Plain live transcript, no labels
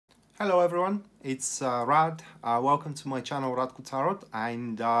Hello everyone, it's Rad. Welcome to my channel Radko Tarot,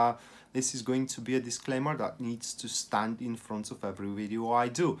 and this is going to be a disclaimer that needs to stand in front of every video I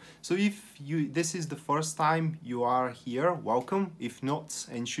do. So if this is the first time you are here, welcome. If not,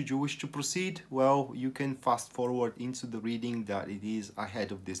 and should you wish to proceed, well, you can fast forward into the reading that it is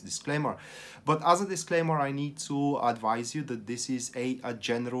ahead of this disclaimer. But as a disclaimer, I need to advise you that this is a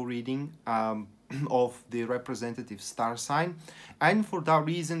general reading of the representative star sign, and for that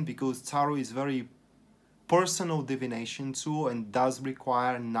reason, because tarot is very personal divination tool and does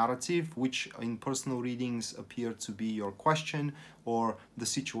require narrative, which in personal readings appear to be your question or the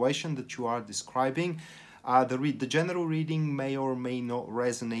situation that you are describing. The general reading may or may not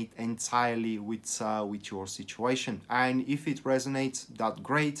resonate entirely with your situation, and if it resonates, that's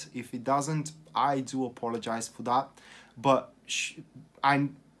great. If it doesn't, I do apologize for that, but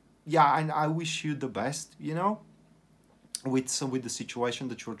and I wish you the best, you know, with the situation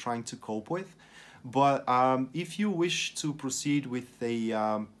that you're trying to cope with. But if you wish to proceed with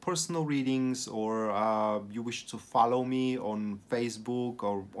the personal readings, or you wish to follow me on Facebook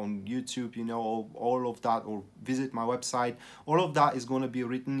or on YouTube, you know, all of that, or visit my website, all of that is going to be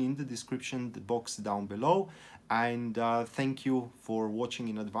written in the description box down below. And thank you for watching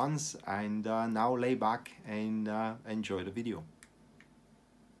in advance, and now lay back and enjoy the video.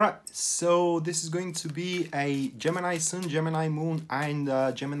 Right, so this is going to be a Gemini Sun, Gemini Moon, and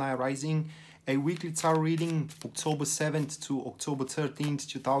Gemini Rising, a weekly tarot reading, October 7th to October 13th,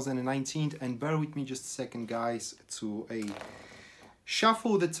 2019. And bear with me just a second, guys, to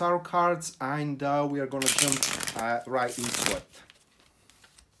shuffle the tarot cards, and we are going to jump right into it.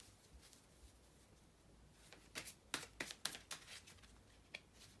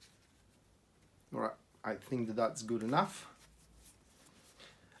 All right, I think that that's good enough.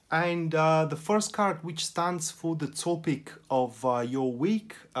 And the first card, which stands for the topic of your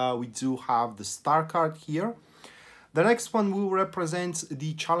week, we do have the Star card here. The next one will represent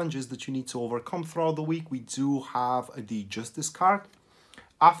the challenges that you need to overcome throughout the week. We do have the Justice card.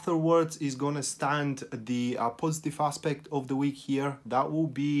 Afterwards is going to stand the positive aspect of the week here. That will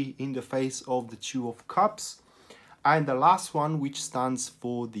be in the face of the Two of Cups. And the last one, which stands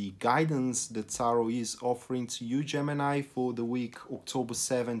for the guidance that tarot is offering to you, Gemini, for the week October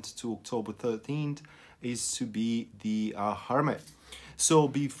 7th to October 13th, is to be the Hermit. So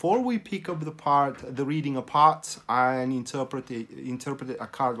before we pick up the reading apart and interpret it a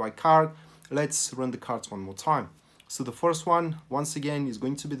card by card, let's run the cards one more time. So the first one, once again, is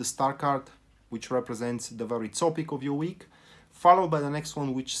going to be the Star card, which represents the very topic of your week, followed by the next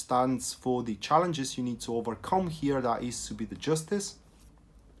one, which stands for the challenges you need to overcome here. That is to be the Justice.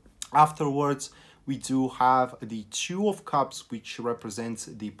 Afterwards, we do have the Two of Cups, which represents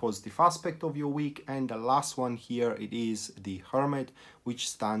the positive aspect of your week. And the last one here, it is the Hermit, which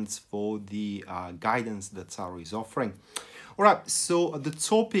stands for the guidance that tarot is offering. All right, so the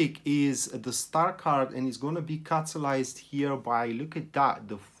topic is the Star card, and it's going to be catalyzed here by, look at that,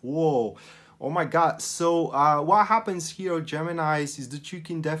 the Whoa. Oh my God. So what happens here, Geminis, is that you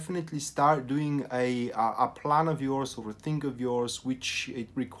can definitely start doing a plan of yours or a thing of yours, which it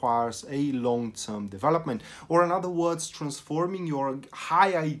requires a long-term development, or in other words, transforming your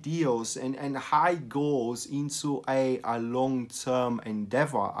high ideals and high goals into a long-term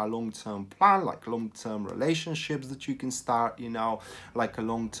endeavor, a long-term plan, like long-term relationships that you can start, you know, like a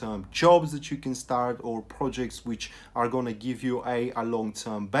long-term jobs that you can start, or projects which are going to give you a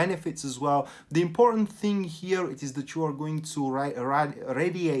long-term benefits as well. The important thing here is that you are going to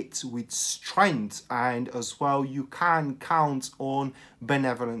radiate with strength, and as well you can count on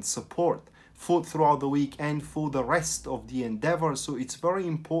benevolent support throughout the week and for the rest of the endeavor. So it's very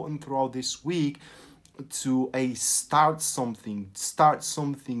important throughout this week to start something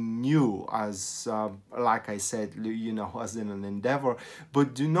new, as like I said, you know, as in an endeavor.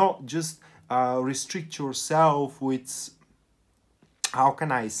 But do not just restrict yourself with, how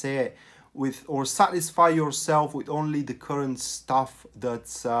can I say it, or satisfy yourself with only the current stuff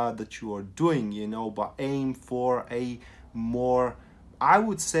that you are doing, you know, but aim for a more, I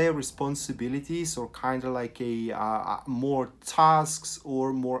would say, responsibilities, or kind of like more tasks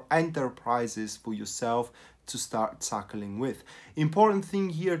or more enterprises for yourself to start tackling with. Important thing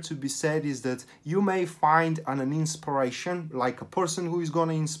here to be said is that you may find an inspiration, like a person who is going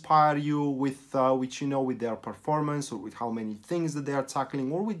to inspire you with which, you know, with their performance, or with how many things that they are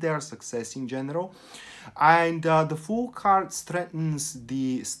tackling, or with their success in general. And the Fool card strengthens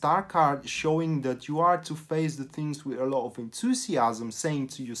the Star card, showing that you are to face the things with a lot of enthusiasm, saying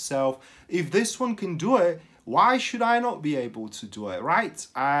to yourself, if this one can do it, why should I not be able to do it, right?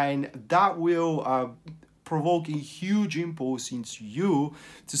 And that will provoke a huge impulse into you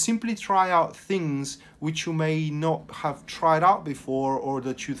to simply try out things which you may not have tried out before, or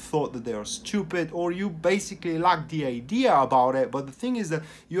that you thought that they are stupid, or you basically lack the idea about it. But the thing is that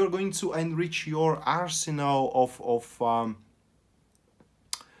you're going to enrich your arsenal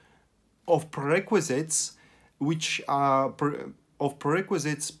of prerequisites, which are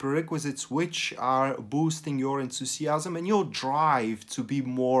prerequisites which are boosting your enthusiasm and your drive to be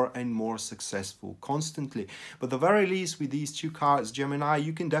more and more successful constantly. But the very least, with these two cards, Gemini,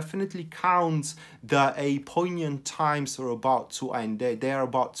 you can definitely count that a poignant times are about to end. They are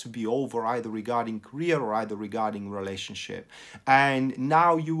about to be over, either regarding career or either regarding relationship. And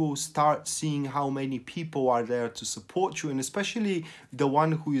now you will start seeing how many people are there to support you, and especially the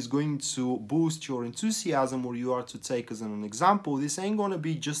one who is going to boost your enthusiasm, or you are to take as an example. This ain't gonna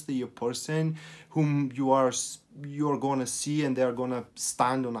be just a person whom you're gonna see and they're gonna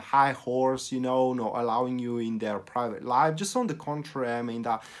stand on a high horse, you know, not allowing you in their private life. Just on the contrary, I mean,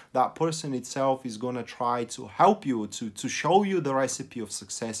 that person itself is gonna try to help you, to show you the recipe of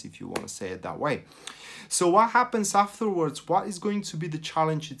success, if you want to say it that way. So what happens afterwards? What is going to be the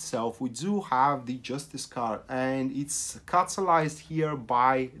challenge itself? We do have the Justice card, and it's catalyzed here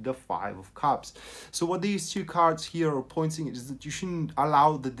by the Five of Cups. So what these two cards here are pointing is that you shouldn't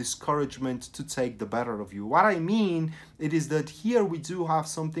allow the discouragement to take the better of you. What I mean, it is that here we do have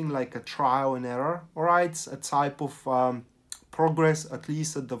something like a trial and error, all right? A type of progress, at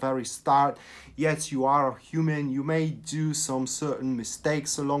least at the very start. Yes, you are a human. You may do some certain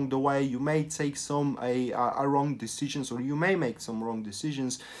mistakes along the way. You may take some wrong decisions, or you may make some wrong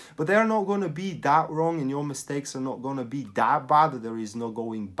decisions, but they're not going to be that wrong, and your mistakes are not going to be that bad that there is no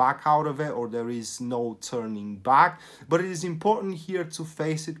going back out of it, or there is no turning back. But it is important here to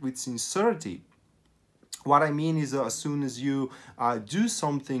face it with sincerity. What I mean is that as soon as you do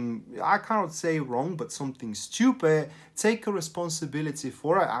something, I cannot say wrong, but something stupid, take a responsibility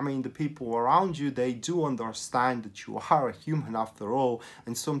for it. I mean, the people around you, they do understand that you are a human after all,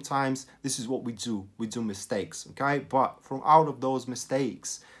 and sometimes this is what we do mistakes, okay? But from out of those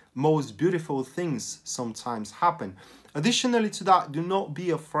mistakes, most beautiful things sometimes happen. Additionally to that, do not be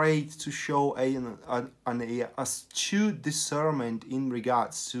afraid to show an astute discernment in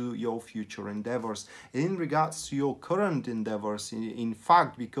regards to your future endeavors, in regards to your current endeavors, in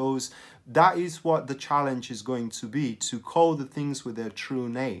fact, because that is what the challenge is going to be, to call the things with their true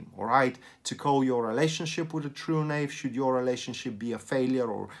name, all right? To call your relationship with a true name, should your relationship be a failure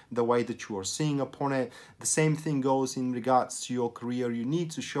or the way that you are seeing upon it. The same thing goes in regards to your career. You need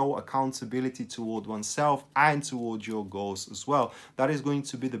to show accountability toward oneself and toward your goals as well. That is going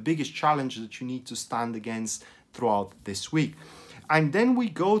to be the biggest challenge that you need to stand against throughout this week. And then we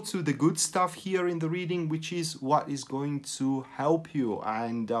go to the good stuff here in the reading, which is what is going to help you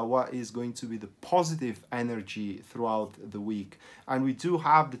and what is going to be the positive energy throughout the week. And we do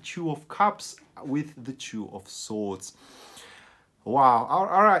have the Two of Cups with the Two of Swords. Wow.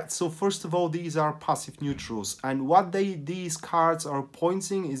 All right. So first of all, these are passive neutrals, and what these cards are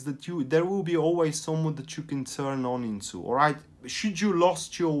pointing is that there will be always someone that you can turn on into. All right. Should you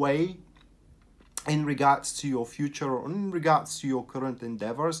lost your way in regards to your future or in regards to your current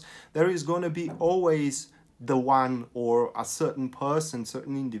endeavors, there is going to be always the one or a certain person,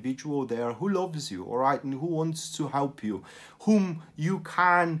 certain individual there who loves you, all right, and who wants to help you, whom you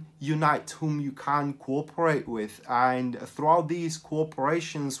can unite, whom you can cooperate with. And throughout these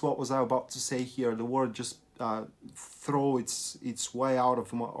cooperations, what was I about to say here? The word just throw its way out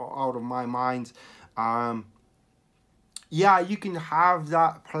of my mind. Yeah, you can have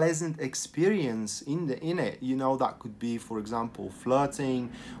that pleasant experience in it. You know, that could be, for example,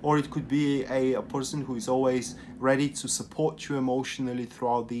 flirting, or it could be a person who is always ready to support you emotionally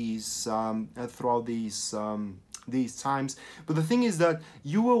throughout these times. But the thing is that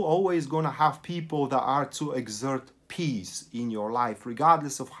you will always gonna have people that are to exert peace in your life,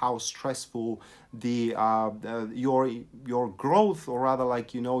 regardless of how stressful your growth, or rather,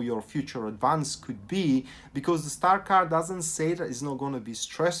 like, you know, your future advance could be, because the Star card doesn't say that it's not going to be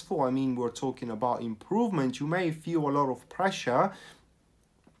stressful. I mean, we're talking about improvement. You may feel a lot of pressure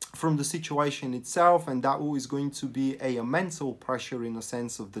from the situation itself, and that is going to be a mental pressure, in a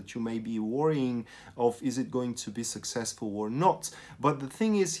sense of that you may be worrying of, is it going to be successful or not. But the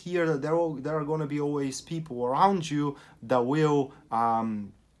thing is here that there are going to be always people around you that will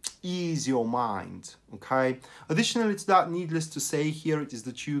ease your mind, okay? Additionally to that, needless to say here, it is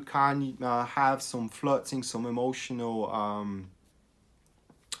that you can have some flirting, some emotional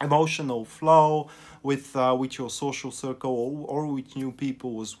flow with your social circle, or with new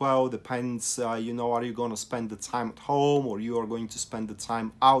people as well. Depends, you know, are you going to spend the time at home, or you are going to spend the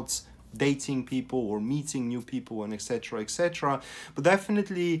time out dating people or meeting new people and etc, etc. But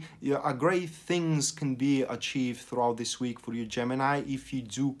definitely, yeah, a great things can be achieved throughout this week for you, Gemini, if you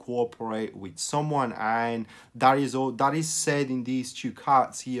do cooperate with someone. And that is all that is said in these two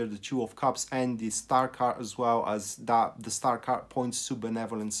cards here, the Two of Cups and the Star card, as well as that the Star card points to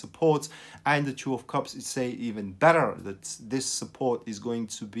benevolent support, and the Two of Cups is say even better that this support is going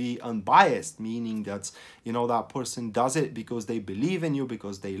to be unbiased, meaning that, you know, that person does it because they believe in you,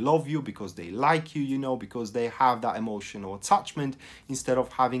 because they love you, because they like you, you know, because they have that emotional attachment, instead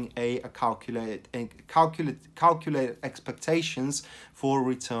of having a calculated expectations for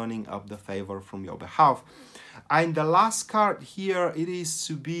returning up the favor from your behalf. And the last card here, it is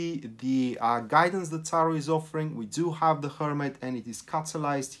to be the guidance the tarot is offering. We do have the Hermit, and it is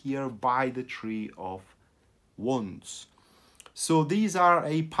catalyzed here by the Three of Wands. So these are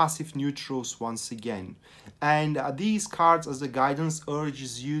a passive neutrals once again, and these cards as a guidance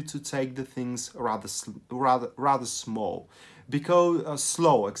urges you to take the things rather small, because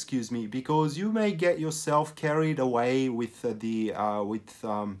slow, excuse me, because you may get yourself carried away with the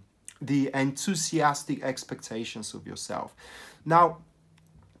enthusiastic expectations of yourself. Now,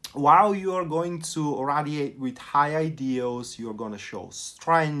 while you are going to radiate with high ideals, you're going to show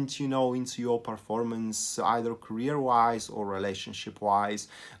strength, you know, into your performance, either career-wise or relationship-wise.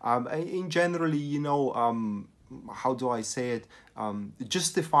 In generally, you know, how do I say it?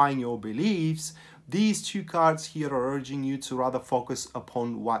 Justifying your beliefs. These two cards here are urging you to rather focus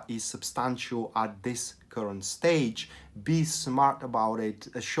upon what is substantial at this current stage. Be smart about it,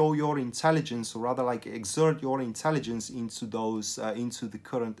 show your intelligence, or rather like exert your intelligence into those into the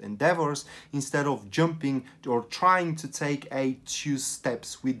current endeavors, instead of jumping or trying to take two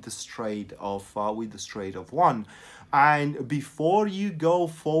steps with the straight of one. And before you go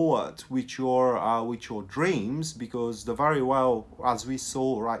forward with your dreams, because the very well, as we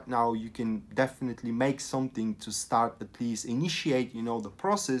saw right now, you can definitely make something to start, at least initiate, you know, the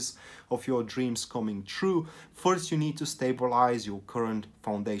process of your dreams coming true. First, you need to stabilize your current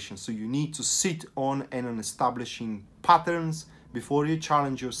foundation. So you need to sit on and establishing patterns before you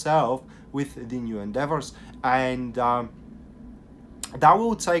challenge yourself with the new endeavors. And that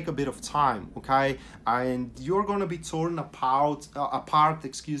will take a bit of time, okay? And you're going to be torn apart,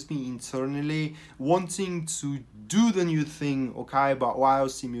 excuse me, internally, wanting to do the new thing, okay? But while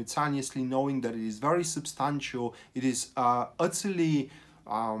simultaneously knowing that it is very substantial, it is utterly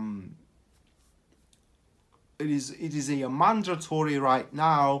it is a mandatory right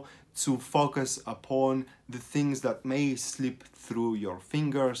now to focus upon the things that may slip through your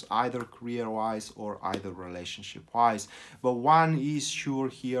fingers, either career-wise or either relationship-wise. But one is sure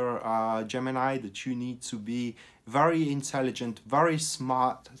here, Gemini, that you need to be very intelligent, very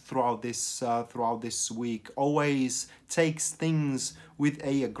smart throughout this week. Always takes things with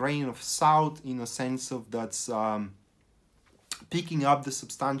a grain of salt, in a sense of that's picking up the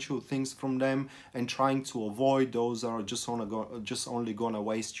substantial things from them and trying to avoid those that are just only gonna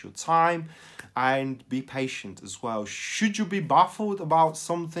waste your time. And be patient as well. Should you be baffled about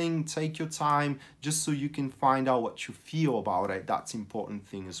something, take your time just so you can find out what you feel about it. That's important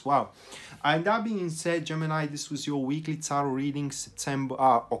thing as well. And that being said, Gemini, this was your weekly tarot reading,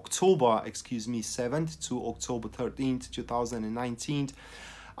 October 7th to October 13th, 2019.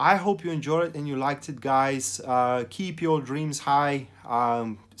 I hope you enjoyed it and you liked it, guys. Keep your dreams high,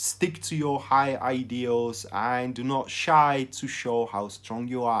 stick to your high ideals, and do not shy to show how strong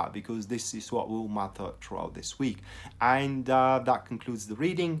you are, because this is what will matter throughout this week. And that concludes the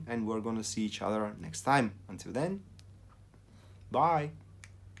reading, and we're going to see each other next time. Until then, bye.